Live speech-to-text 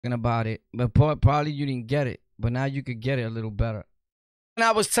about it, but probably you didn't get it. But now you could get it a little better. And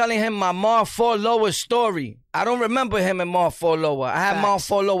I was telling him my Mar 4 Lower story. I don't remember him in Mar 4 Lower. I had Mar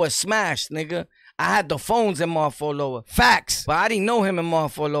 4 Lower smashed, nigga. I had the phones in Mar 4 Lower. Facts. But I didn't know him in Mar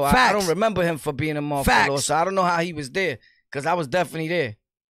 4 Lower. I don't remember him for being in Mar 4 Lower, so I don't know how he was there. Because I was definitely there.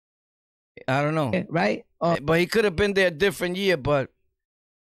 I don't know. Right? But he could have been there a different year, but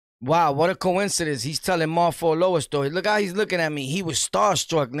wow, what a coincidence. He's telling Mar 4 Lower story. Look how he's looking at me. He was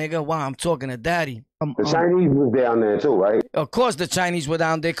starstruck, nigga. Wow, I'm talking to daddy. The Chinese was down there too, right? Of course the Chinese were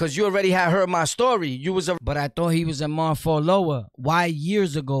down there because you already had heard my story. You was But I thought he was in Mar 4 Lower. Why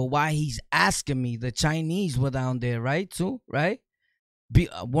years ago? Why he's asking me? The Chinese were down there, right, too? Right?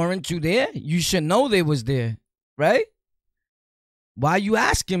 Weren't you there? You should know they was there, right? Why you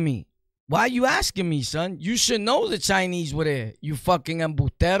asking me? Why you asking me, son? You should know the Chinese were there. You fucking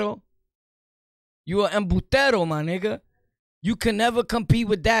embutero. You a embutero, my nigga. You can never compete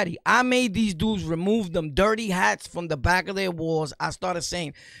with daddy. I made these dudes remove them dirty hats from the back of their walls. I started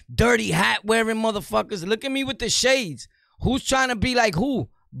saying, dirty hat wearing motherfuckers. Look at me with the shades. Who's trying to be like who?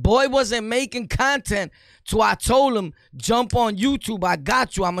 Boy wasn't making content. So I told him, jump on YouTube. I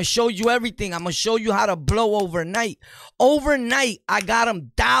got you. I'm going to show you everything. I'm going to show you how to blow overnight. Overnight, I got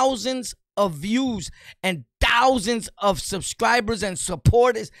him thousands of views and thousands of subscribers and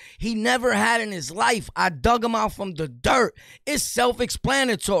supporters he never had in his life. I dug him out from the dirt. It's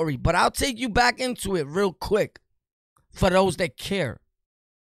self-explanatory, but I'll take you back into it real quick for those that care.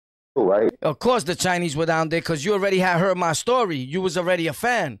 Right. Of course the Chinese were down there because you already had heard my story. You was already a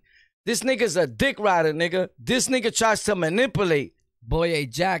fan. This nigga's a dick rider, nigga. This nigga tries to manipulate. Boy, a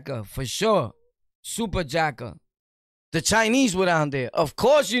jacker, for sure. Super jacker. The Chinese were down there. Of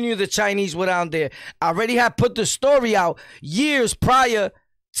course you knew the Chinese were down there. I already had put the story out years prior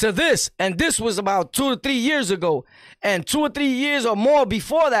to this. And this was about 2 or 3 years ago. And 2 or 3 years or more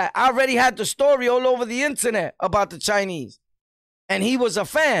before that, I already had the story all over the internet about the Chinese. And he was a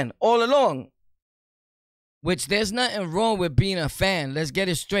fan all along. Which there's nothing wrong with being a fan. Let's get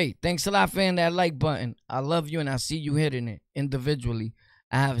it straight. Thanks a lot for hitting that like button. I love you and I see you hitting it individually.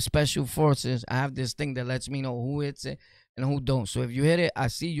 I have special forces. I have this thing that lets me know who hits it and who don't. So if you hit it, I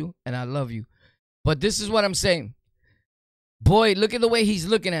see you and I love you. But this is what I'm saying. Boy, look at the way he's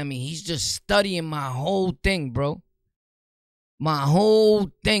looking at me. He's just studying my whole thing, bro. My whole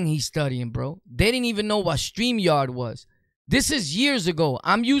thing he's studying, bro. They didn't even know what StreamYard was. This is years ago.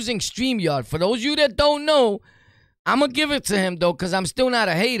 I'm using StreamYard. For those of you that don't know, I'm going to give it to him, though, because I'm still not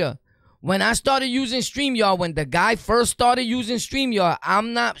a hater. When I started using StreamYard, when the guy first started using StreamYard,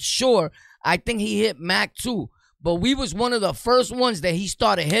 I'm not sure. I think he hit Mac too. But we was one of the first ones that he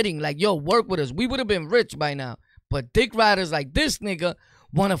started hitting. Like, yo, work with us. We would have been rich by now. But dick riders like this nigga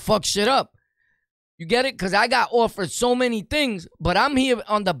want to fuck shit up. You get it? Because I got offered so many things. But I'm here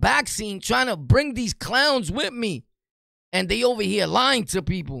on the back scene trying to bring these clowns with me. And they over here lying to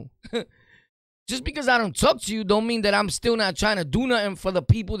people. Just because I don't talk to you don't mean that I'm still not trying to do nothing for the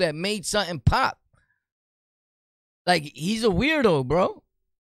people that made something pop. Like, he's a weirdo, bro.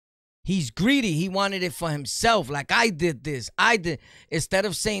 He's greedy. He wanted it for himself. Like, I did this. I did. Instead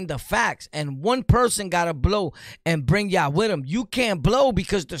of saying the facts. And one person got to blow and bring y'all with him. You can't blow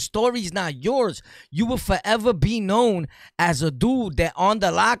because the story's not yours. You will forever be known as a dude that on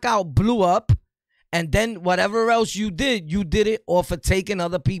the lockout blew up. And then whatever else you did it off of taking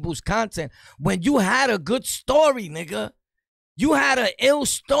other people's content. When you had a good story, nigga. You had an ill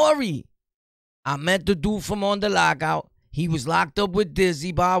story. I met the dude from On the Lockout. He was locked up with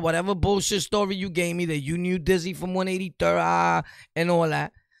Dizzy by whatever bullshit story you gave me that you knew Dizzy from 183rd and all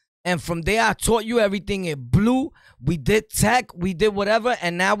that. And from there, I taught you everything. It blew. We did tech. We did whatever.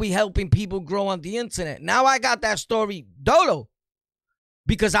 And now we helping people grow on the internet. Now I got that story dolo.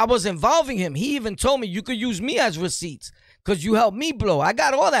 Because I was involving him. He even told me you could use me as receipts because you helped me blow. I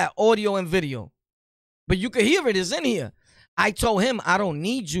got all that audio and video. But you could hear it is in here. I told him I don't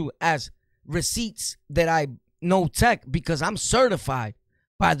need you as receipts that I know tech because I'm certified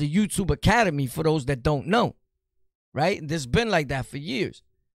by the YouTube Academy for those that don't know. Right? This been like that for years.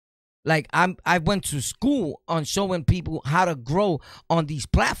 Like I went to school on showing people how to grow on these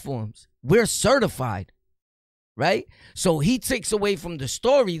platforms. We're certified. Right? So he takes away from the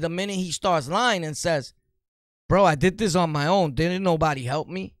story the minute he starts lying and says, bro, I did this on my own. Didn't nobody help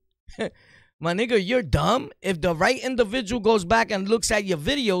me? My nigga, you're dumb. If the right individual goes back and looks at your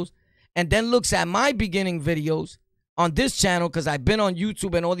videos and then looks at my beginning videos on this channel, because I've been on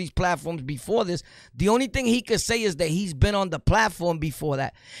YouTube and all these platforms before this, the only thing he could say is that he's been on the platform before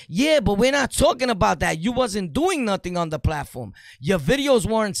that. Yeah, but we're not talking about that. You wasn't doing nothing on the platform. Your videos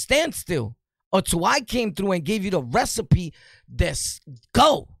weren't standstill. Or till I came through and gave you the recipe that's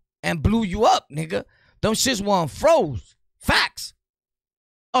go and blew you up, nigga. Them shits weren't froze. Facts.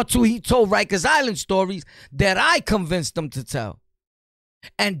 Or till he told Rikers Island stories that I convinced him to tell.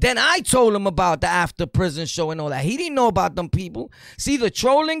 And then I told him about the after prison show and all that. He didn't know about them people. See, the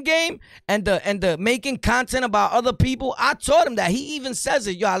trolling game and the making content about other people, I taught him that. He even says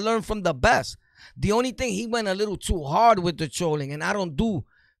it. Yo, I learned from the best. The only thing, he went a little too hard with the trolling, and I don't do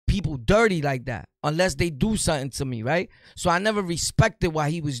people dirty like that unless they do something to me, right? So I never respected what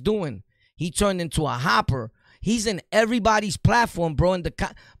he was doing. He turned into a hopper. He's in everybody's platform, bro.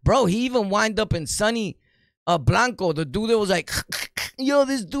 Bro, he even wind up in Sonny Blanco, the dude that was like, yo,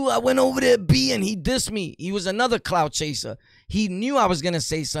 this dude, I went over there B and he dissed me. He was another clout chaser. He knew I was going to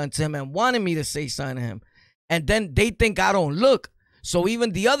say something to him and wanted me to say something to him. And then they think I don't look. So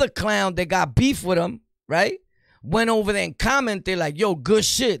even the other clown that got beef with him, right, went over there and commented like, yo, good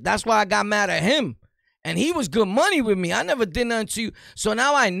shit. That's why I got mad at him. And he was good money with me. I never did nothing to you. So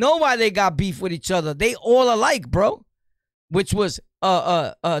now I know why they got beef with each other. They all alike, bro. Which was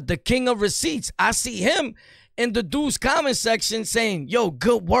the king of receipts. I see him in the dude's comment section saying, yo,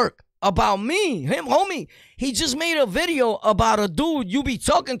 good work about me. Him, homie, he just made a video about a dude you be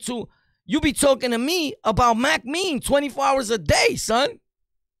talking to. You be talking to me about Mac Mean 24 hours a day, son.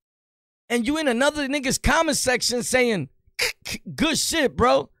 And you in another nigga's comment section saying, good shit,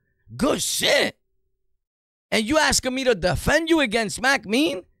 bro. Good shit. And you asking me to defend you against Mac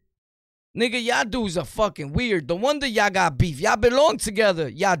Mean? Nigga, y'all dudes are fucking weird. No wonder y'all got beef. Y'all belong together,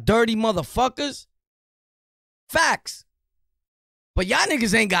 y'all dirty motherfuckers. Facts. But y'all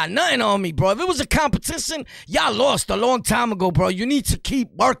niggas ain't got nothing on me, bro. If it was a competition, y'all lost a long time ago, bro. You need to keep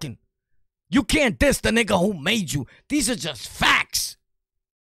working. You can't diss the nigga who made you. These are just facts.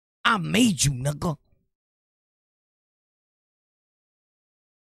 I made you, nigga.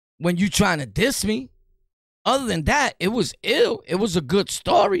 When you trying to diss me, other than that, it was ill. It was a good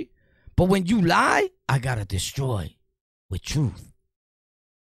story. But when you lie, I gotta destroy with truth.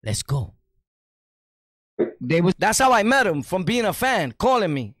 Let's go. That's how I met him, from being a fan,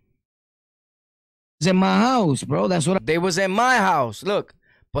 calling me. It's in my house, bro. That's what they was in my house. Look.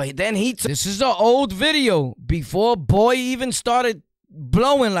 But then this is an old video before Boy even started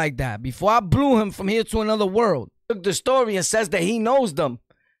blowing like that. Before I blew him from here to another world. Look, the story and says that he knows them.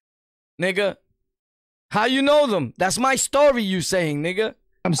 Nigga. How you know them? That's my story you saying, nigga.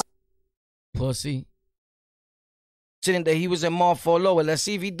 I'm pussy. Sitting that he was in Mall 4 Lower. Let's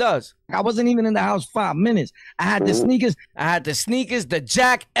see if he does. I wasn't even in the house 5 minutes. I had the sneakers. The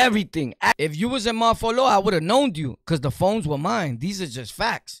jack, everything. If you was in Mall 4 Lower, I would have known you because the phones were mine. These are just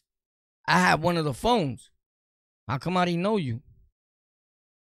facts. I had one of the phones. How come I didn't know you?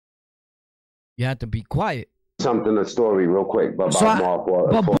 You had to be quiet. A story real quick about Mall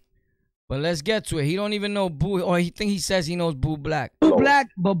 4 Lower. But let's get to it. He don't even know Boo, or he says he knows Boo Black. Boo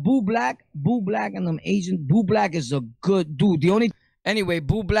Black and them Asian. Boo Black is a good dude. Anyway,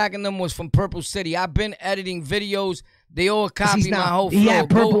 Boo Black and them was from Purple City. I've been editing videos. They all copy my whole flow. Yeah,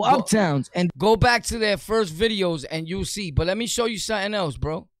 Purple Uptowns. And go back to their first videos and you'll see. But let me show you something else,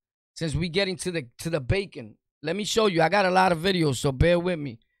 bro. Since we getting to the bacon. Let me show you. I got a lot of videos, so bear with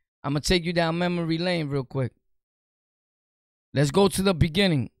me. I'm going to take you down memory lane real quick. Let's go to the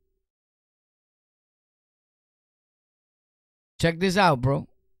beginning. Check this out, bro.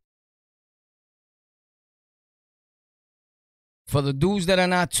 For the dudes that are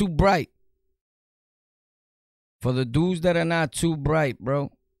not too bright. For the dudes that are not too bright,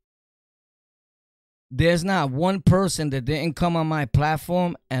 bro. There's not one person that didn't come on my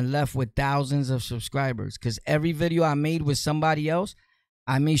platform and left with thousands of subscribers. Because every video I made with somebody else,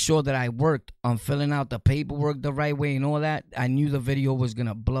 I made sure that I worked on filling out the paperwork the right way and all that. I knew the video was going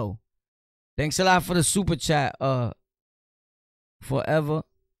to blow. Thanks a lot for the super chat, Forever.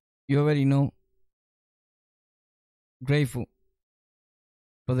 You already know. Grateful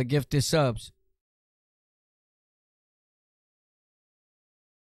for the gifted subs.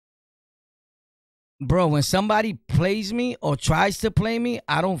 Bro, when somebody plays me or tries to play me,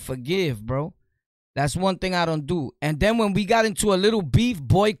 I don't forgive, bro. That's one thing I don't do. And then when we got into a little beef,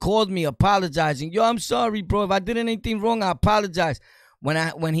 Boy called me apologizing. Yo, I'm sorry, bro. If I did anything wrong, I apologize.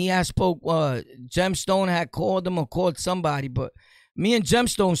 When he had spoke, Gemstone had called him or called somebody, but me and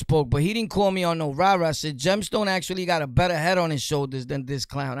Gemstone spoke, but he didn't call me on no rah-rah. I said, Gemstone actually got a better head on his shoulders than this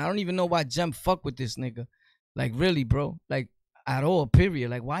clown. I don't even know why Gem fuck with this nigga. Like, really, bro. Like, at all, period.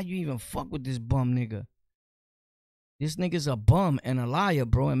 Like, why you even fuck with this bum nigga? This nigga's a bum and a liar,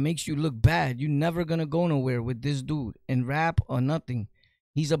 bro, and makes you look bad. You never gonna go nowhere with this dude in rap or nothing.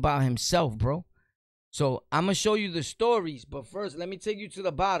 He's about himself, bro. So, I'm gonna show you the stories, but first, let me take you to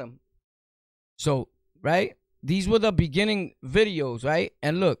the bottom. So, right? These were the beginning videos, right?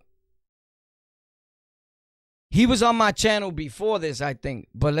 And look, he was on my channel before this, I think.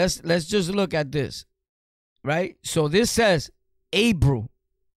 But let's just look at this, right? So this says April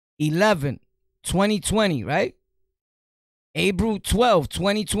 11, 2020, right? April 12,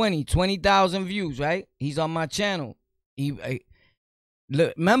 2020, 20,000 views, right? He's on my channel.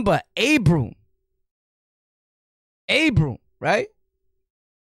 Look, remember, April, right?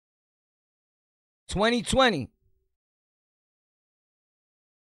 2020.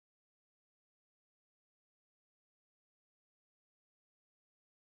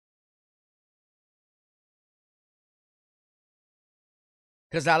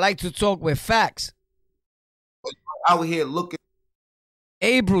 Because I like to talk with facts. Out here looking.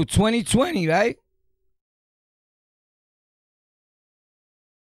 April 2020, right?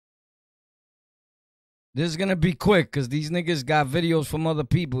 This is going to be quick because these niggas got videos from other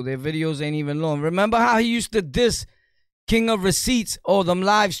people. Their videos ain't even long. Remember how he used to diss King of Receipts? Oh, them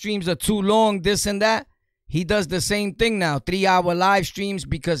live streams are too long, this and that. He does the same thing now. 3-hour live streams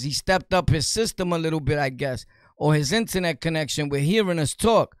because he stepped up his system a little bit, I guess. Or his internet connection with hearing us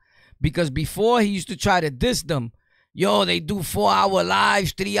talk. Because before he used to try to diss them. Yo, they do 4-hour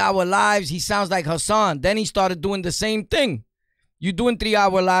lives, 3-hour lives. He sounds like Hassan. Then he started doing the same thing. You doing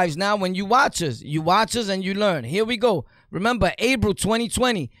 3-hour lives now when you watch us. You watch us and you learn. Here we go. Remember, April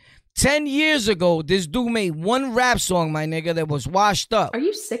 2020. 10 years ago, this dude made one rap song, my nigga, that was washed up. Are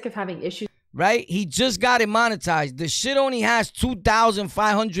you sick of having issues? Right? He just got it monetized. The shit only has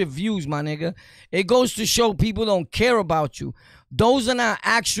 2,500 views, my nigga. It goes to show people don't care about you. Those are not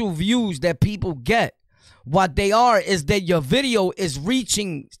actual views that people get. What they are is that your video is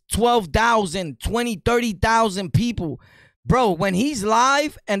reaching 12,000, 20, 30,000 people. Bro, when he's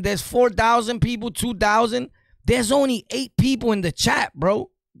live and there's 4,000 people, 2,000, there's only 8 people in the chat,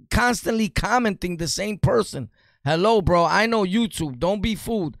 bro. Constantly commenting the same person. Hello, bro. I know YouTube. Don't be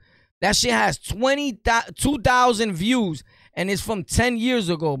fooled. That shit has 2,000 views and it's from 10 years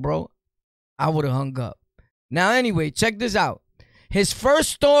ago, bro. I would have hung up. Now, anyway, check this out. His first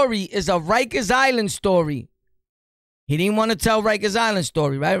story is a Rikers Island story. He didn't want to tell Rikers Island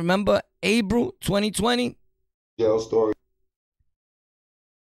story, right? Remember, April 2020? Jail story.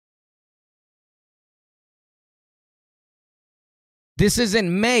 This is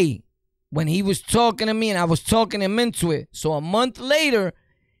in May when he was talking to me and I was talking him into it. So a month later,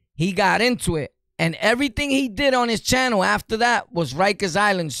 he got into it. And everything he did on his channel after that was Rikers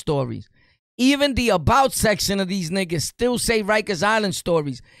Island stories. Even the about section of these niggas still say Rikers Island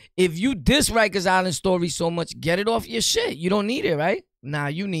stories. If you diss Rikers Island stories so much, get it off your shit. You don't need it, right? Nah,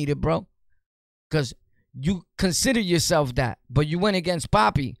 you need it, bro. Because you consider yourself that. But you went against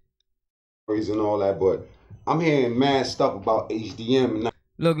Poppy. And all that, but I'm hearing mad stuff about HDM. And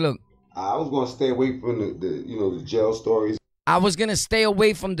Look. I was going to stay away from the jail stories. I was going to stay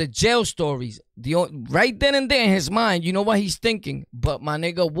away from the jail stories. Right then and there in his mind, you know what he's thinking. But my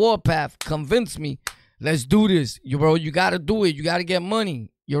nigga Warpath convinced me, let's do this. Bro, you got to do it. You got to get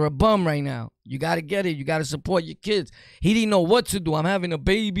money. You're a bum right now. You got to get it. You got to support your kids. He didn't know what to do. I'm having a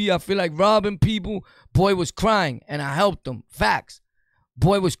baby. I feel like robbing people. Boy was crying, and I helped him. Facts.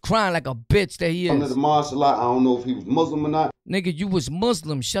 Boy was crying like a bitch that he is. Under the martial art, I don't know if he was Muslim or not. Nigga, you was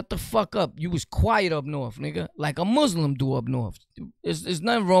Muslim. Shut the fuck up. You was quiet up north, nigga. Like a Muslim do up north. There's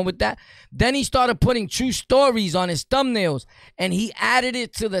nothing wrong with that. Then he started putting true stories on his thumbnails. And he added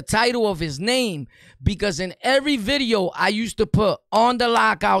it to the title of his name. Because in every video, I used to put on the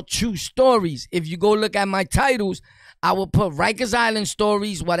lockout true stories. If you go look at my titles, I would put Rikers Island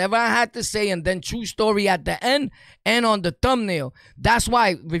stories, whatever I had to say, and then true story at the end and on the thumbnail. That's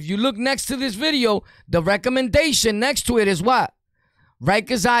why if you look next to this video, the recommendation next to it is what?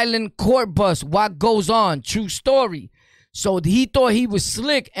 Rikers Island court bus, what goes on? True story. So he thought he was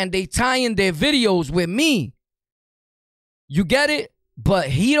slick and they tie in their videos with me. You get it? But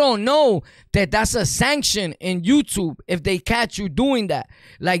he don't know that that's a sanction in YouTube if they catch you doing that.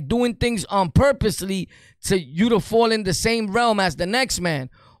 Like doing things on purposely to you to fall in the same realm as the next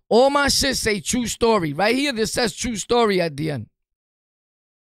man. All my shit say true story. Right here, this says true story at the end.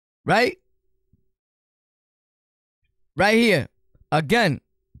 Right? Right here. Again.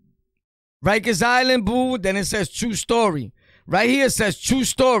 Rikers Island, boo. Then it says true story. Right here it says true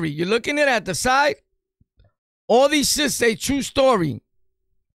story. You're looking at it at the side? All these shit say true story.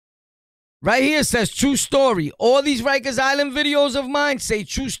 Right here it says true story. All these Rikers Island videos of mine say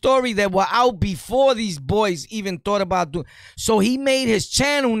true story that were out before these boys even thought about doing. So he made his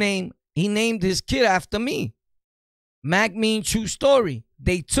channel name. He named his kid after me. Mac mean true story.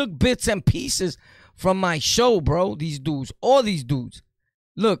 They took bits and pieces from my show, bro. These dudes. All these dudes.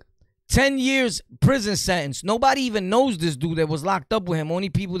 Look, 10 years prison sentence. Nobody even knows this dude that was locked up with him. Only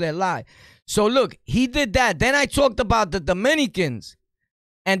people that lie. So look, he did that. Then I talked about the Dominicans.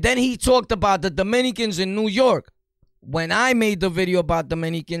 And then he talked about the Dominicans in New York. When I made the video about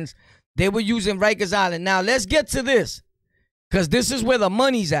Dominicans, they were using Rikers Island. Now, let's get to this. Because this is where the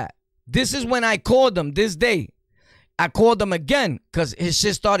money's at. This is when I called him this day. I called him again because his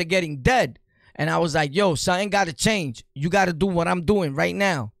shit started getting dead. And I was like, yo, something got to change. You got to do what I'm doing right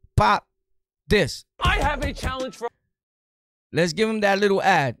now. Pop this. I have a challenge for... Let's give him that little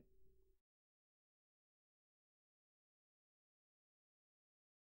ad.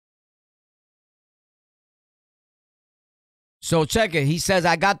 So check it. He says,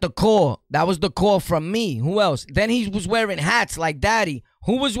 I got the call. That was the call from me. Who else? Then he was wearing hats like Daddy.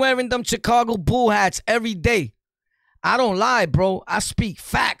 Who was wearing them Chicago Bull hats every day? I don't lie, bro. I speak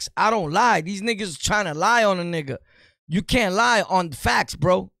facts. I don't lie. These niggas trying to lie on a nigga. You can't lie on facts,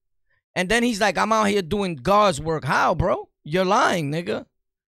 bro. And then he's like, I'm out here doing God's work. How, bro? You're lying, nigga.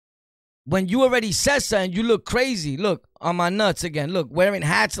 When you already said something, you look crazy. Look, on my nuts again. Look, wearing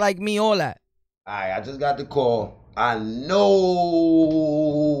hats like me, all that. All right, I just got the call. I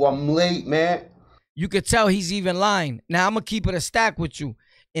know I'm late, man. You could tell he's even lying. Now, I'm going to keep it a stack with you.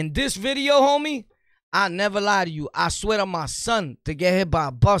 In this video, homie, I never lie to you. I swear to my son to get hit by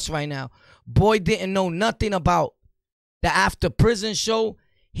a bus right now. Boy didn't know nothing about the after prison show.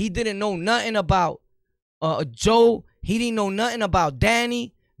 He didn't know nothing about Joe. He didn't know nothing about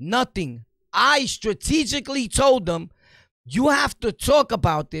Danny. Nothing. I strategically told them, you have to talk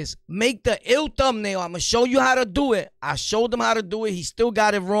about this. Make the ill thumbnail. I'm going to show you how to do it. I showed him how to do it. He still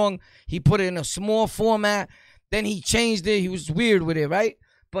got it wrong. He put it in a small format. Then he changed it. He was weird with it, right?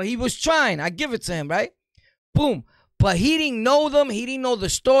 But he was trying. I give it to him, right? Boom. But he didn't know them. He didn't know the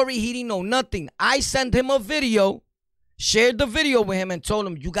story. He didn't know nothing. I sent him a video, shared the video with him and told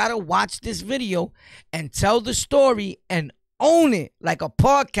him, you got to watch this video and tell the story and own it like a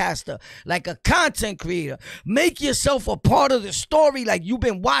podcaster, like a content creator. Make yourself a part of the story like you've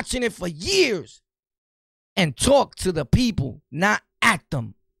been watching it for years. And talk to the people, not at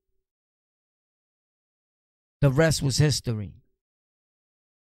them. The rest was history.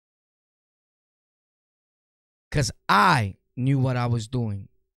 Because I knew what I was doing.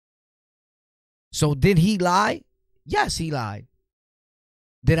 So did he lie? Yes, he lied.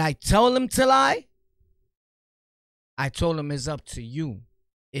 Did I tell him to lie? I told him it's up to you.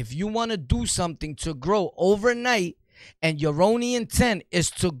 If you want to do something to grow overnight and your only intent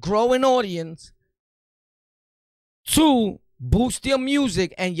is to grow an audience, to boost your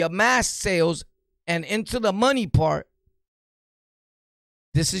music and your mass sales and into the money part,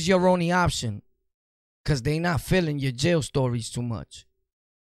 this is your only option because they not filling your jail stories too much.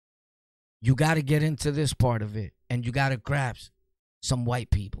 You got to get into this part of it and you got to grab some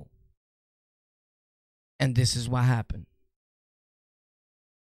white people. And this is what happened.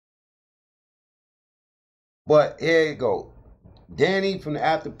 But here you go. Danny from the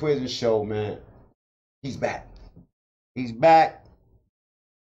After Prison show, man. He's back. He's back.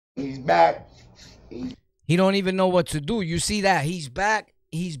 He's back. He don't even know what to do. You see that? He's back.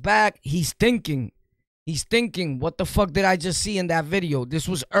 He's back. He's thinking. He's thinking, what the fuck did I just see in that video? This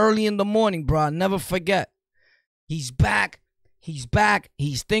was early in the morning, bro. I'll never forget. He's back. He's back.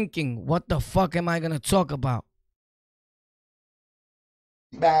 He's thinking, what the fuck am I going to talk about?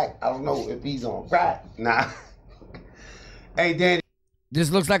 Back. I don't know if he's on crack. Nah. Hey, Danny. This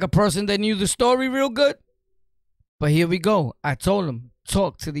looks like a person that knew the story real good. But here we go. I told him,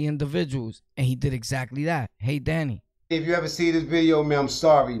 talk to the individuals. And he did exactly that. Hey, Danny. If you ever see this video, man, I'm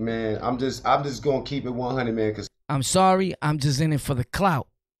sorry, man. I'm just going to keep it 100, man. Cause I'm sorry. I'm just in it for the clout.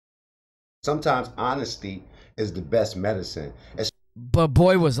 Sometimes honesty is the best medicine. But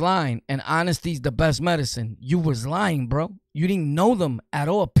boy was lying, and honesty's the best medicine. You was lying, bro. You didn't know them at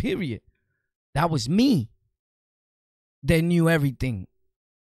all, period. That was me. They knew everything.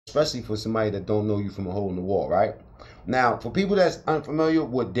 Especially for somebody that don't know you from a hole in the wall, right? Now, for people that's unfamiliar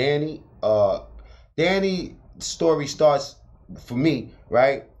with Danny, Danny's story starts, for me,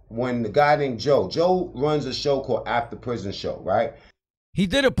 right, when the guy named Joe runs a show called After Prison Show, right? He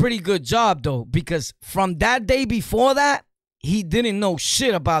did a pretty good job, though, because from that day before that, he didn't know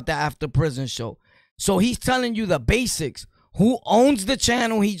shit about the After Prison Show. So he's telling you the basics. Who owns the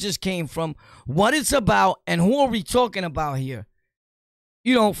channel he just came from, what it's about, and who are we talking about here?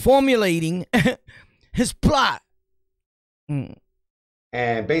 You know, formulating his plot.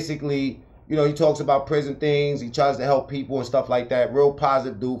 And basically, you know, he talks about prison things. He tries to help people and stuff like that. Real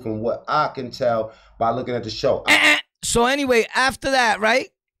positive dude from what I can tell by looking at the show. So anyway, after that, right?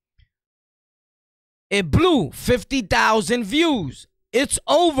 It blew 50,000 views. It's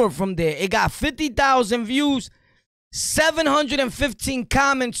over from there. It got 50,000 views, 715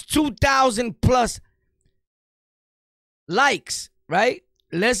 comments, 2,000 plus likes, right?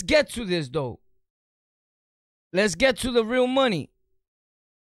 Let's get to this, though. Let's get to the real money.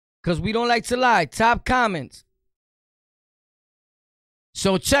 Because we don't like to lie. Top comments.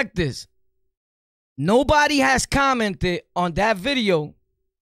 So check this. Nobody has commented on that video.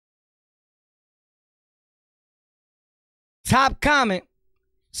 Top comment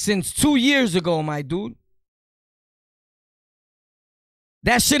since 2 years ago, my dude.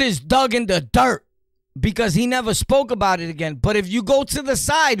 That shit is dug in the dirt because he never spoke about it again. But if you go to the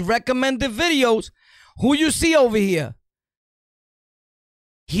side, recommended videos, who you see over here?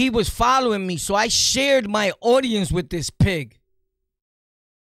 He was following me, so I shared my audience with this pig.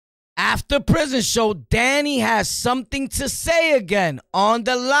 After prison show, Danny has something to say again on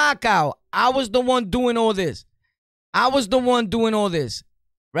the lockout. I was the one doing all this.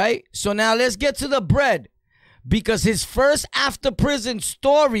 Right? So now let's get to the bread. Because his first after prison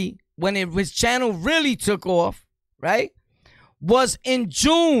story, when his channel really took off, right, was in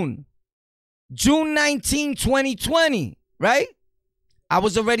June 19, 2020, right? I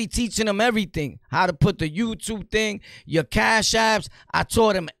was already teaching him everything. How to put the YouTube thing, your cash apps. I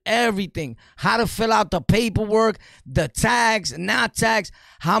taught him everything. How to fill out the paperwork, the tags, not tags,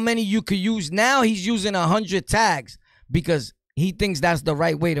 how many you could use. Now he's using 100 tags because he thinks that's the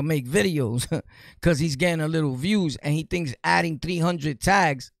right way to make videos because he's getting a little views and he thinks adding 300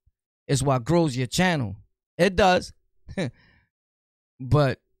 tags is what grows your channel. It does.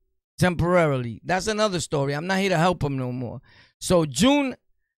 But temporarily. That's another story. I'm not here to help him no more. So June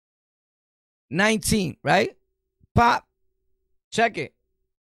 19th, right? Pop, check it.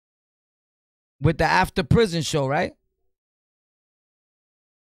 With the after prison show, right?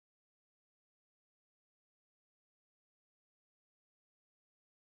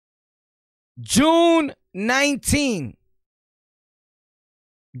 June 19.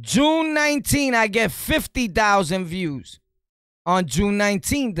 June 19, I get 50,000 views. On June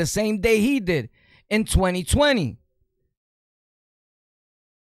 19, the same day he did in 2020.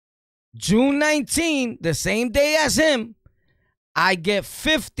 June 19, the same day as him, I get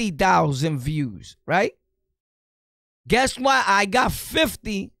 50,000 views, right? Guess why I got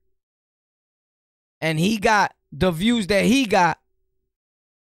 50 and he got the views that he got,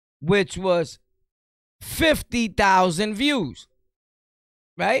 which was 50,000 views,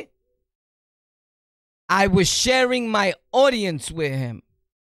 right? I was sharing my audience with him.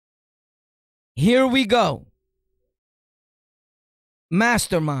 Here we go.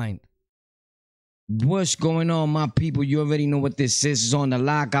 Mastermind. What's going on, my people? You already know what this is. It's on the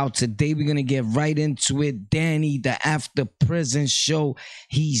lockout. Today, we're going to get right into it. Danny, the after prison show.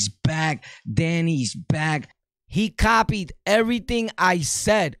 He's back. Danny's back. He copied everything I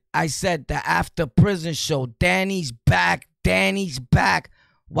said. I said the after prison show. Danny's back. Danny's back.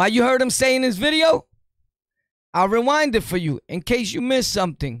 Why you heard him say in his video? I'll rewind it for you in case you missed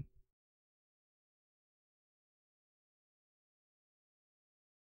something.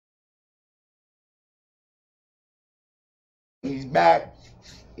 He's back.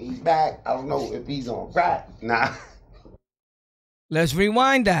 He's back. I don't know if he's on crack. Nah. Let's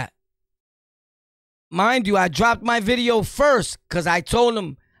rewind that. Mind you, I dropped my video first because I told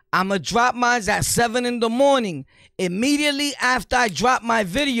him I'm going to drop mine at 7 in the morning. Immediately after I drop my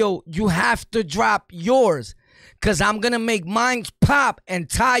video, you have to drop yours because I'm going to make mine pop and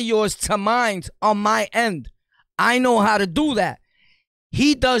tie yours to mine on my end. I know how to do that.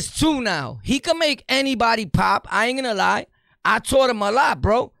 He does too now. He can make anybody pop. I ain't going to lie. I taught him a lot,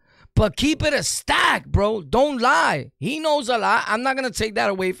 bro. But keep it a stack, bro. Don't lie. He knows a lot. I'm not going to take that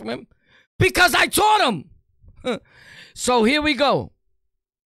away from him because I taught him. So here we go.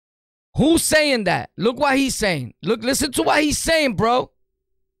 Who's saying that? Look what he's saying. Look, listen to what he's saying, bro.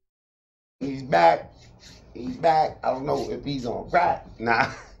 He's back. He's back. I don't know if he's on crack.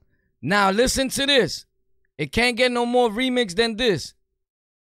 Nah. Now listen to this. It can't get no more remix than this.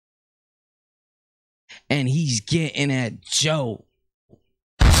 And he's getting at Joe.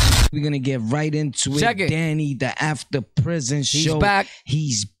 We're going to get right into it. Check it. Danny, the after prison show. He's back.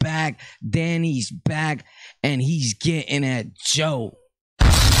 He's back. Danny's back. And he's getting at Joe.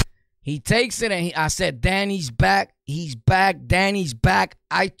 He takes it and I said, Danny's back. He's back. Danny's back.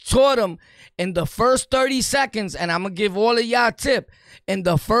 I taught him in the first 30 seconds, and I'm going to give all of y'all a tip. In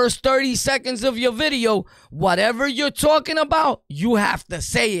the first 30 seconds of your video, whatever you're talking about, you have to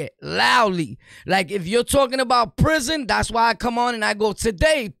say it loudly. Like if you're talking about prison, that's why I come on and I go,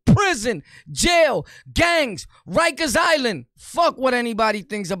 today, prison, jail, gangs, Rikers Island. Fuck what anybody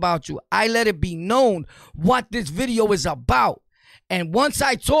thinks about you. I let it be known what this video is about. And once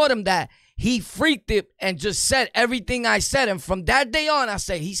I taught him that, he freaked it and just said everything I said. And from that day on, I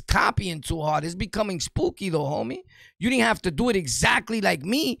said, he's copying too hard. It's becoming spooky though, homie. You didn't have to do it exactly like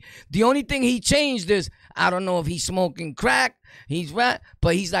me. The only thing he changed is, I don't know if he's smoking crack, he's rat,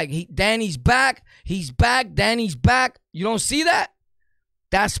 but he's like, Danny's back. He's back. Danny's back. You don't see that?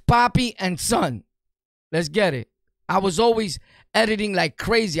 That's Papi and Son. Let's get it. I was always editing like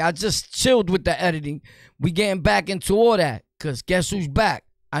crazy. I just chilled with the editing. We getting back into all that. Because guess who's back?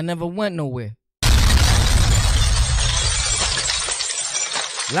 I never went nowhere.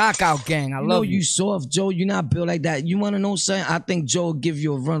 Lockout gang, I love you. You soft, Joe. You're not built like that. You want to know something? I think Joe will give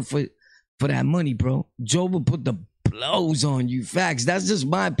you a run for that money, bro. Joe will put the blows on you. Facts. That's just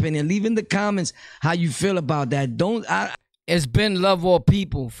my opinion. Leave in the comments how you feel about that. It's been Love All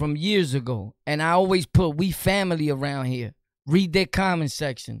People from years ago. And I always put we family around here. Read their comment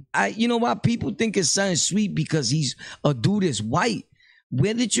section. You know why? People think it's something sweet because he's a dude that's white.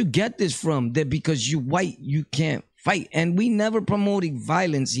 Where did you get this from? That because you white, you can't fight. And we never promoting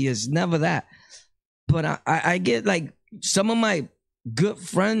violence here. It's never that. But I get like some of my good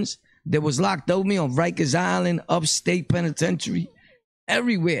friends that was locked up with me on Rikers Island, upstate penitentiary,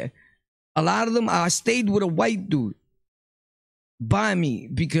 everywhere. A lot of them, I stayed with a white dude by me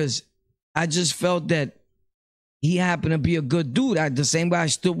because I just felt that he happened to be a good dude. The same way I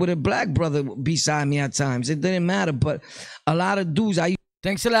stood with a black brother beside me at times. It didn't matter, but a lot of dudes.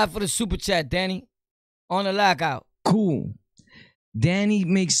 Thanks a lot for the super chat, Danny. On the lockout. Cool. Danny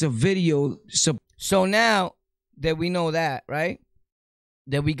makes a video. So now that we know that, right?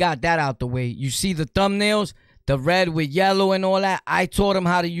 That we got that out the way. You see the thumbnails, the red with yellow and all that. I taught him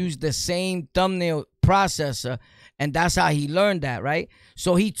how to use the same thumbnail processor. And that's how he learned that, right?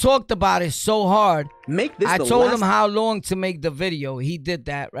 So he talked about it so hard. I told him how long to make the video. He did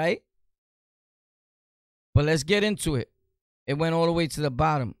that, right? But let's get into it. It went all the way to the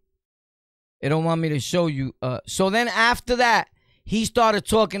bottom. They don't want me to show you. So then after that, he started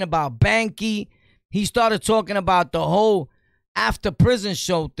talking about Banky. He started talking about the whole after prison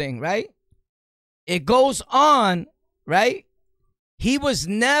show thing, right? It goes on, right? They was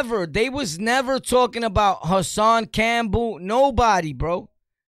never talking about Hassan Campbell. Nobody, bro.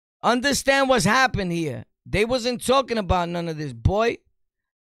 Understand what's happened here. They wasn't talking about none of this, boy.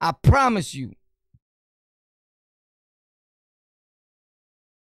 I promise you.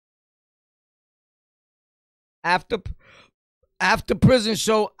 After prison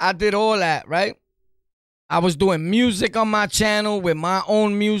show, I did all that, right? I was doing music on my channel with my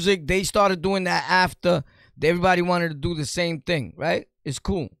own music. They started doing that after. Everybody wanted to do the same thing, right? It's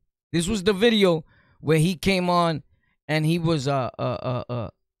cool. This was the video where he came on and he was was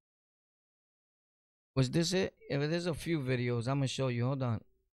this it? Yeah, there's a few videos I'm gonna show you. Hold on.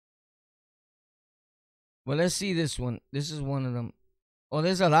 Well, let's see this one. This is one of them. Oh,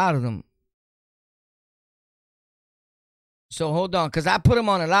 there's a lot of them. So hold on, cause I put him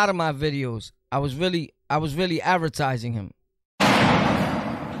on a lot of my videos. I was really advertising him.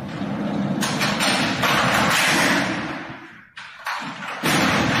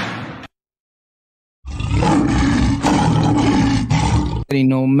 You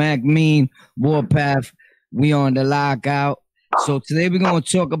know, Mac Mean, Warpath, we on the lockout. So today we're gonna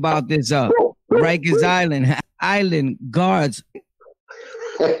talk about this Rikers Island guards.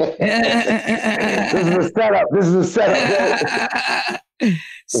 This is a setup.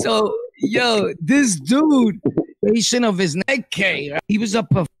 So, yo, this dude, patient of his neck, right? He was up,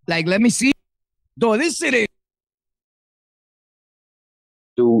 like, let me see. Though this shit is.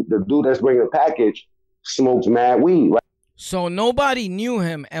 Dude, the dude that's bringing the package smokes mad weed, right? So nobody knew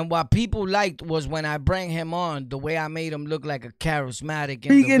him, and what people liked was when I bring him on, the way I made him look like a charismatic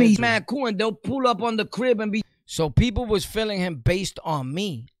individual. He's mad cool, and they'll pull up on the crib and be. So people was feeling him based on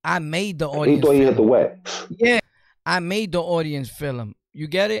me. I made the audience. He thought he hit the wet. Yeah, I made the audience feel him. You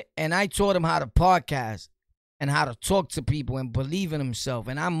get it? And I taught him how to podcast and how to talk to people and believe in himself.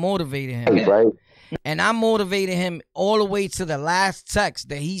 And I motivated him. Right. And I motivated him all the way to the last text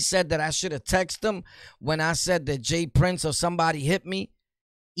that he said that I should have texted him when I said that Jay Prince or somebody hit me.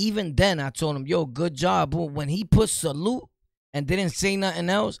 Even then, I told him, yo, good job. When he put salute and didn't say nothing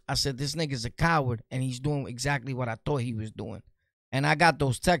else, I said, this nigga's a coward, and he's doing exactly what I thought he was doing. And I got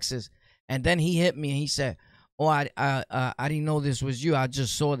those texts. And then he hit me, and he said, oh, I didn't know this was you. I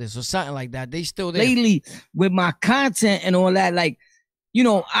just saw this, or something like that. They still there. Lately, with my content and all that, like, you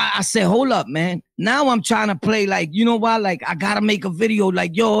know, I said, hold up, man. Now I'm trying to play like, you know what? Like, I got to make a video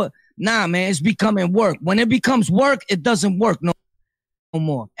like, yo, nah, man, it's becoming work. When it becomes work, it doesn't work no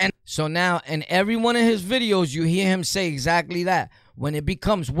more. And so now in every one of his videos, you hear him say exactly that. When it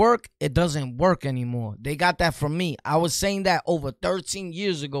becomes work, it doesn't work anymore. They got that from me. I was saying that over 13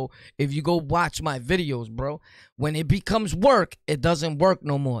 years ago. If you go watch my videos, bro. When it becomes work, it doesn't work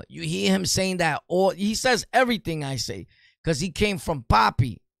no more. You hear him saying that, or he says everything I say because he came from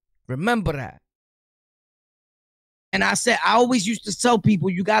Poppy. Remember that. And I said, I always used to tell people,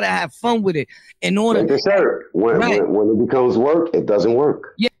 you got to have fun with it in order. Like I said, when it becomes work, it doesn't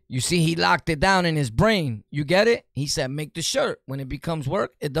work. Yeah. You see, he locked it down in his brain. You get it? He said, make the shirt. When it becomes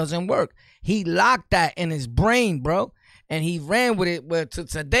work, it doesn't work. He locked that in his brain, bro. And he ran with it. Well, to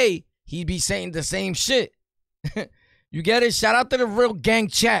today, he be saying the same shit. You get it? Shout out to the real gang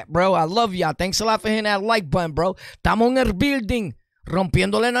chat, bro. I love y'all. Thanks a lot for hitting that like button, bro. Estamos en el building.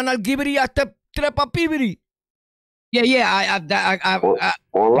 Rompiéndole la nalgibiri hasta trepapibiri. Yeah.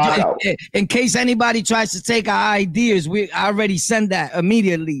 On lockout. In case anybody tries to take our ideas, I already send that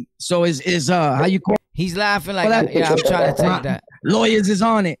immediately. So is how you call? He's laughing like, yeah, I'm trying to take that. Lawyers is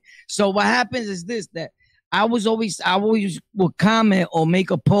on it. So what happens is this, that I always would comment or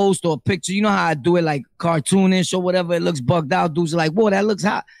make a post or a picture. You know how I do it, like cartoonish or whatever. It looks bugged out. Dudes are like, whoa, that looks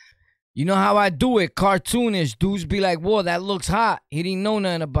hot. You know how I do it, cartoonish. Dudes be like, whoa, that looks hot. He didn't know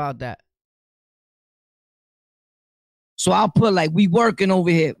nothing about that. So I'll put like, we working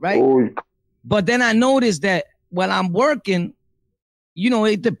over here, right? Ooh. But then I noticed that while I'm working, you know,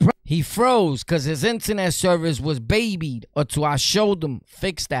 he froze because his internet service was babied. Or to I showed him,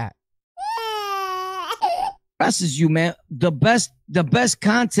 fix that. Presses you, man. The best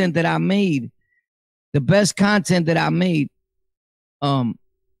content that I made,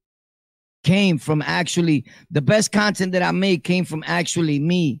 came from actually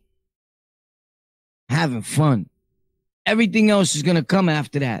me having fun. Everything else is gonna come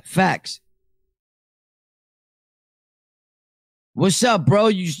after that. Facts. What's up, bro?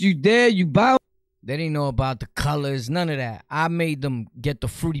 You there? You bow? They didn't know about the colors, none of that. I made them get the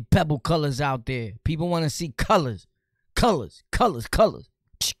Fruity Pebble colors out there. People want to see colors. Colors.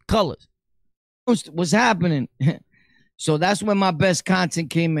 What's happening? So that's when my best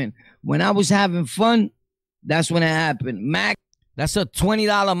content came in. When I was having fun, that's when it happened. Mac. That's a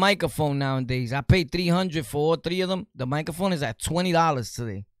 $20 microphone nowadays. I paid $300 for all three of them. The microphone is at $20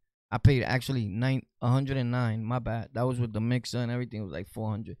 today. I paid actually $109. My bad. That was with the mixer and everything. It was like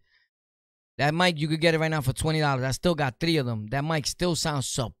 $400. That mic, you could get it right now for $20. I still got three of them. That mic still sounds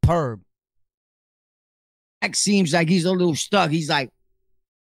superb. Mac seems like he's a little stuck. He's like,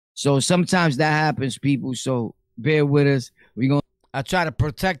 so sometimes that happens, people. So bear with us. I try to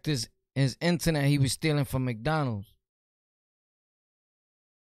protect his internet he was stealing from McDonald's.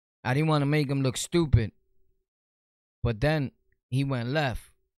 I didn't want to make him look stupid. But then he went left.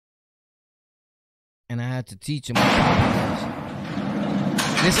 And I had to teach him.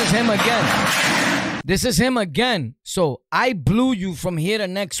 This is him again. So I blew you from here to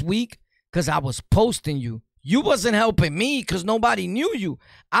next week because I was posting you. You wasn't helping me because nobody knew you.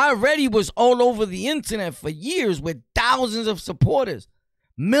 I already was all over the internet for years with thousands of supporters.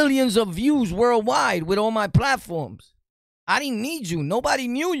 Millions of views worldwide with all my platforms. I didn't need you. Nobody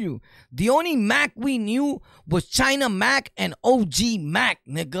knew you. The only Mac we knew was China Mac and OG Mac,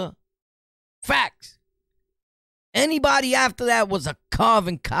 nigga. Facts. Anybody after that was a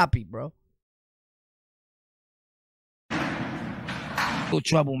carbon copy, bro.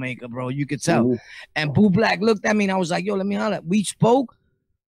 Troublemaker, bro. You could tell. Mm-hmm. And Boo Black looked at me and I was like, yo, let me holler. We spoke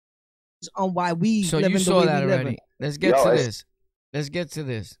on why we so you saw that already. Let's get to this. Let's get to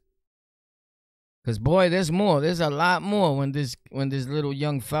this. Cause boy, there's more. There's a lot more when this little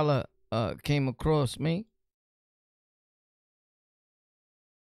young fella came across me.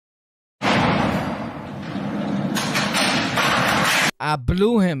 I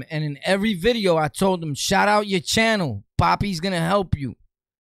blew him, and in every video I told him, shout out your channel. Poppy's gonna help you.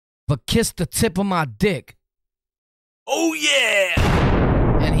 But kiss the tip of my dick. Oh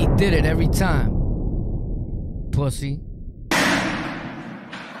yeah! And he did it every time. Pussy.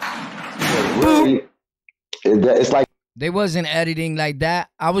 Really, it's like they wasn't editing like that.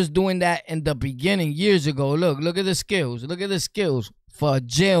 I was doing that in the beginning years ago. Look at the skills. Look at the skills for a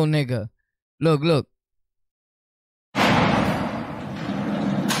jail nigga. Look.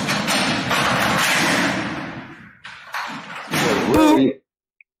 Really,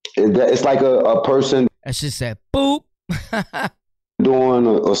 it's like a person that shit said boop. doing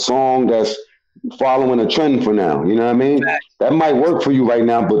a song that's following a trend for now. You know what I mean? That might work for you right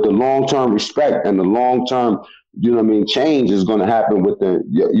now, but the long-term respect and the long-term, you know what I mean, change is going to happen with the,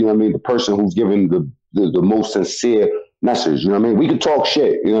 you know what I mean, the person who's giving the most sincere message. You know what I mean? We can talk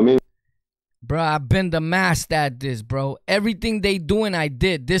shit. You know what I mean? Bro, I've been the master at this, bro. Everything they doing, I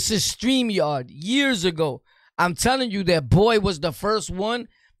did. This is StreamYard. Years ago, I'm telling you, that boy was the first one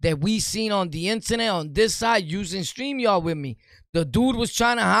that we seen on the internet on this side using StreamYard with me. The dude was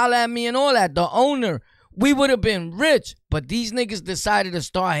trying to holler at me and all that. The owner, we would have been rich, but these niggas decided to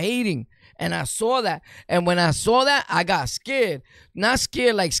start hating. And I saw that. And when I saw that, I got scared. Not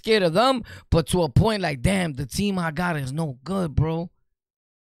scared like scared of them, but to a point like, damn, the team I got is no good, bro.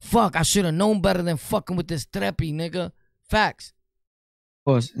 Fuck, I should have known better than fucking with this Treppy, nigga. Facts.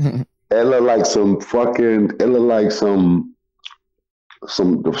 Of course. It look like some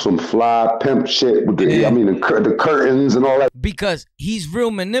fly pimp shit with the, the curtains and all that. Because he's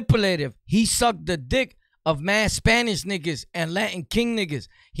real manipulative. He sucked the dick of mad Spanish niggas and Latin King niggas.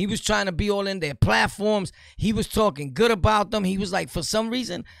 He was trying to be all in their platforms. He was talking good about them. He was like, for some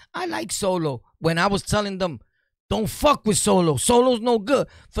reason, I like Solo. When I was telling them, don't fuck with Solo. Solo's no good.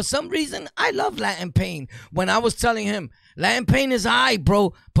 For some reason, I love Latin Pain. When I was telling him, Latin Pain is alright,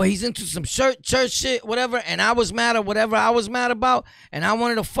 bro, but he's into some church shit, whatever, and I was mad at whatever I was mad about, and I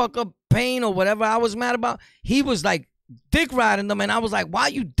wanted to fuck up Pain or whatever I was mad about, he was like dick riding them, and I was like, why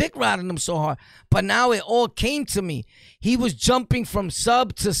you dick riding them so hard? But now it all came to me. He was jumping from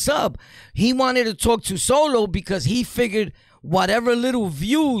sub to sub. He wanted to talk to Solo because he figured whatever little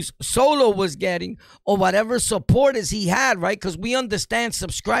views Solo was getting or whatever supporters he had, right? Because we understand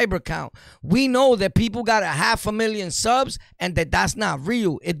subscriber count. We know that people got 500,000 subs and that's not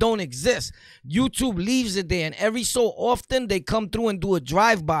real. It don't exist. YouTube leaves it there, and every so often they come through and do a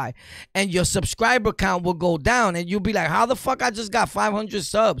drive-by and your subscriber count will go down and you'll be like, how the fuck I just got 500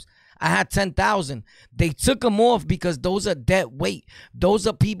 subs? I had 10,000. They took them off because those are dead weight. Those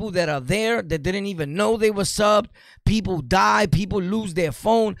are people that are there that didn't even know they were subbed. People die. People lose their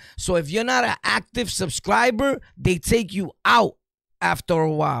phone. So if you're not an active subscriber, they take you out after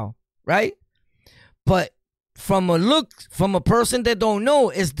a while, right? But from a person that don't know,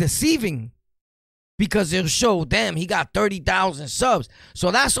 it's deceiving. Because it'll show, damn, he got 30,000 subs.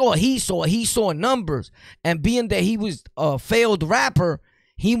 So that's all he saw. He saw numbers. And being that he was a failed rapper,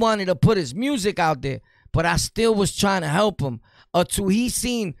 he wanted to put his music out there, but I still was trying to help him. Until he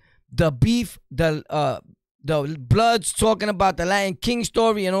seen the beef, the Bloods talking about the Latin King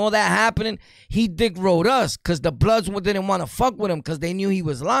story and all that happening, he dick rode us because the Bloods didn't want to fuck with him because they knew he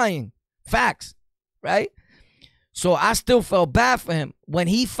was lying. Facts, right? So I still felt bad for him. When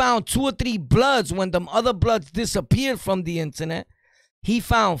he found 2 or 3 Bloods, when them other Bloods disappeared from the internet, he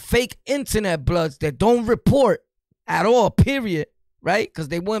found fake internet Bloods that don't report at all, period. Right? Because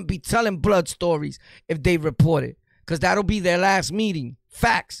they wouldn't be telling blood stories if they report it. Because that'll be their last meeting.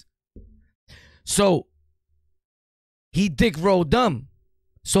 Facts. So he dick rolled them.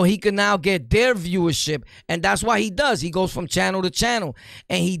 So he can now get their viewership. And that's why he does. He goes from channel to channel.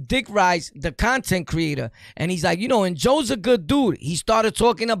 And he dick rides the content creator. And he's like, and Joe's a good dude. He started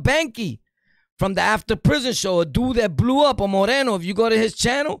talking to Banky from the After Prison show. A dude that blew up, a Moreno. If you go to his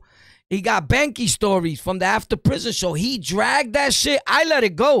channel, he got Banky stories from the After Prison show. He dragged that shit. I let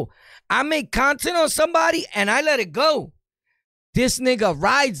it go. I make content on somebody and I let it go. This nigga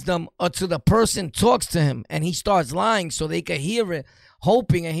rides them until the person talks to him and he starts lying so they can hear it,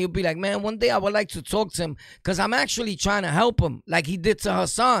 hoping, and he'll be like, man, one day I would like to talk to him because I'm actually trying to help him like he did to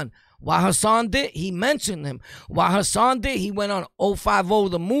Hassan. While Hassan did, he mentioned him. While Hassan did, he went on 050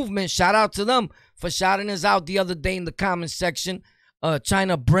 The Movement. Shout out to them for shouting us out the other day in the comment section.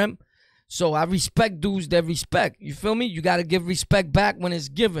 China Brim. So I respect dudes that respect. You feel me? You got to give respect back when it's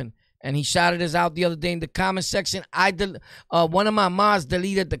given. And he shouted us out the other day in the comment section. One of my mods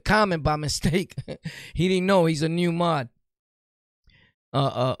deleted the comment by mistake. He didn't know he's a new mod.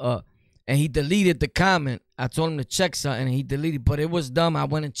 And he deleted the comment. I told him to check something and he deleted, but it was dumb. I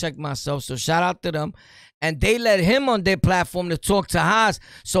went and checked myself. So shout out to them. And they let him on their platform to talk to Haas.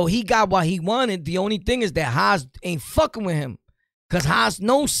 So he got what he wanted. The only thing is that Haas ain't fucking with him. Because Haas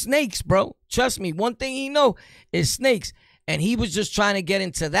knows snakes, bro. Trust me. One thing he know is snakes. And he was just trying to get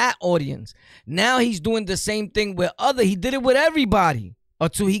into that audience. Now he's doing the same thing with he did it with everybody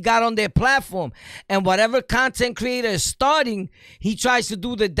until he got on their platform. And whatever content creator is starting, he tries to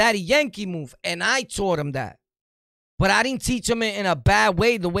do the Daddy Yankee move. And I taught him that. But I didn't teach him it in a bad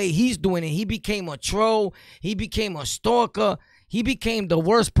way, the way he's doing it. He became a troll. He became a stalker. He became the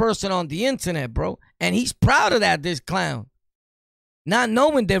worst person on the internet, bro. And he's proud of that, this clown. Not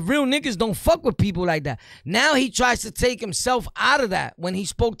knowing that real niggas don't fuck with people like that. Now he tries to take himself out of that when he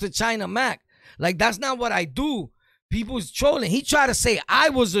spoke to China Mac. Like, that's not what I do. People's trolling. He tried to say I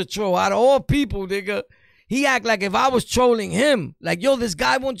was a troll out of all people, nigga. He act like if I was trolling him. Like, yo, this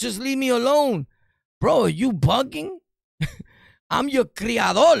guy won't just leave me alone. Bro, are you bugging? I'm your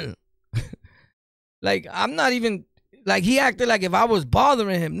criador. Like, I'm not even... Like, he acted like if I was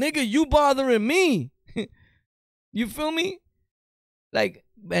bothering him. Nigga, you bothering me. You feel me? Like,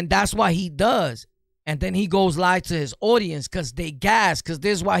 and that's why he does. And then he goes live to his audience because they gas, because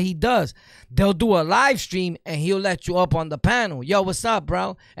this is why he does. They'll do a live stream and he'll let you up on the panel. Yo, what's up,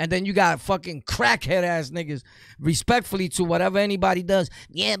 bro? And then you got fucking crackhead ass niggas, respectfully to whatever anybody does.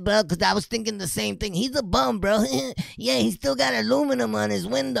 Yeah, bro, because I was thinking the same thing. He's a bum, bro. Yeah, he still got aluminum on his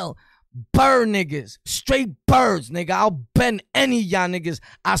window. Bird niggas. Straight birds, nigga. I'll bend any of y'all niggas.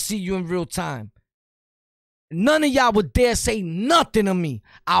 I'll see you in real time. None of y'all would dare say nothing to me.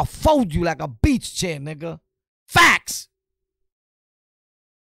 I'll fold you like a beach chair, nigga. Facts.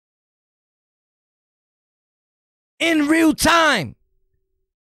 In real time.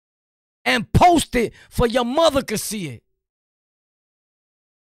 And post it for your mother to see it.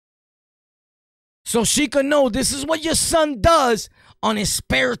 So she could know this is what your son does on his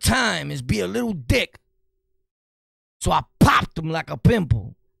spare time, is be a little dick. So I popped him like a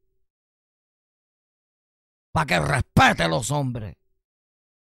pimple. Pa' que respete a los hombres.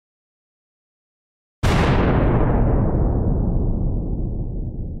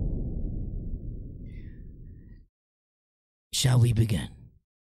 Shall we begin?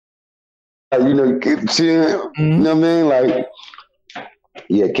 You know, you keep seeing, you know what I mean? Like,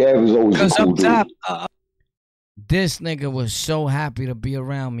 yeah, Kev is always a cool dude. This nigga was so happy to be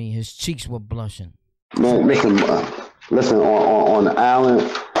around me. His cheeks were blushing. Man, listen, on the island,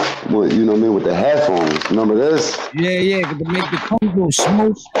 you know what I mean, with the headphones. Remember this? Yeah, to make the Congo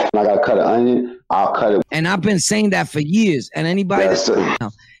smoke. I gotta cut an onion, I'll cut it. And I've been saying that for years. And anybody,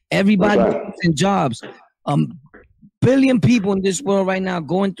 everybody in jobs, billion people in this world right now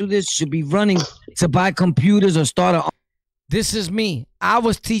going through this should be running to buy computers or start a. This is me. I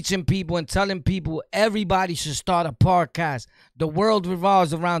was teaching people and telling people everybody should start a podcast. The world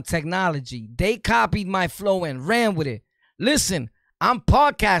revolves around technology. They copied my flow and ran with it. Listen, I'm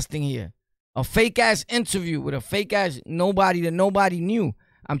podcasting here. A fake ass interview with a fake ass nobody that nobody knew.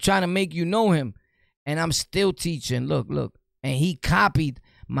 I'm trying to make you know him. And I'm still teaching. Look. And he copied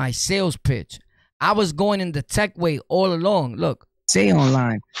my sales pitch. I was going in the tech way all along. Look, say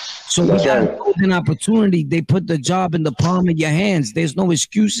online. So we got a golden opportunity. They put the job in the palm of your hands. There's no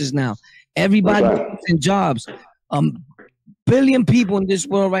excuses now. Everybody in jobs. Billion people in this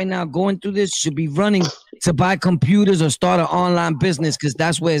world right now going through this should be running to buy computers or start an online business because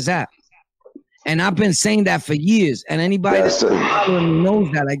that's where it's at. And I've been saying that for years. And anybody that's following knows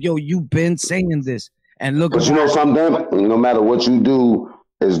that. Like, yo, you've been saying this. And look. But you know something? No matter what you do,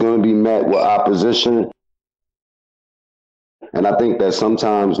 it's going to be met with opposition. And I think that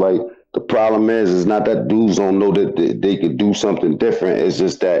sometimes, like, the problem is not that dudes don't know that they could do something different. It's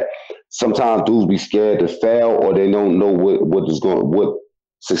just that sometimes dudes be scared to fail, or they don't know what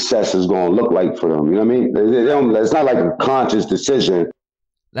success is going to look like for them. You know what I mean? They don't, it's not like a conscious decision.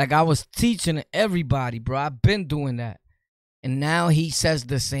 Like I was teaching everybody, bro. I've been doing that. And now he says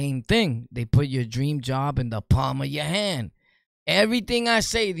the same thing. They put your dream job in the palm of your hand. Everything I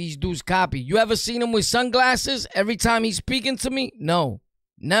say, these dudes copy. You ever seen him with sunglasses every time he's speaking to me? No,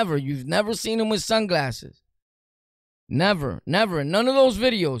 never. You've never seen him with sunglasses. Never. None of those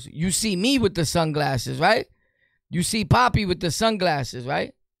videos. You see me with the sunglasses, right? You see Poppy with the sunglasses,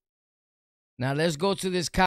 right? Now let's go to this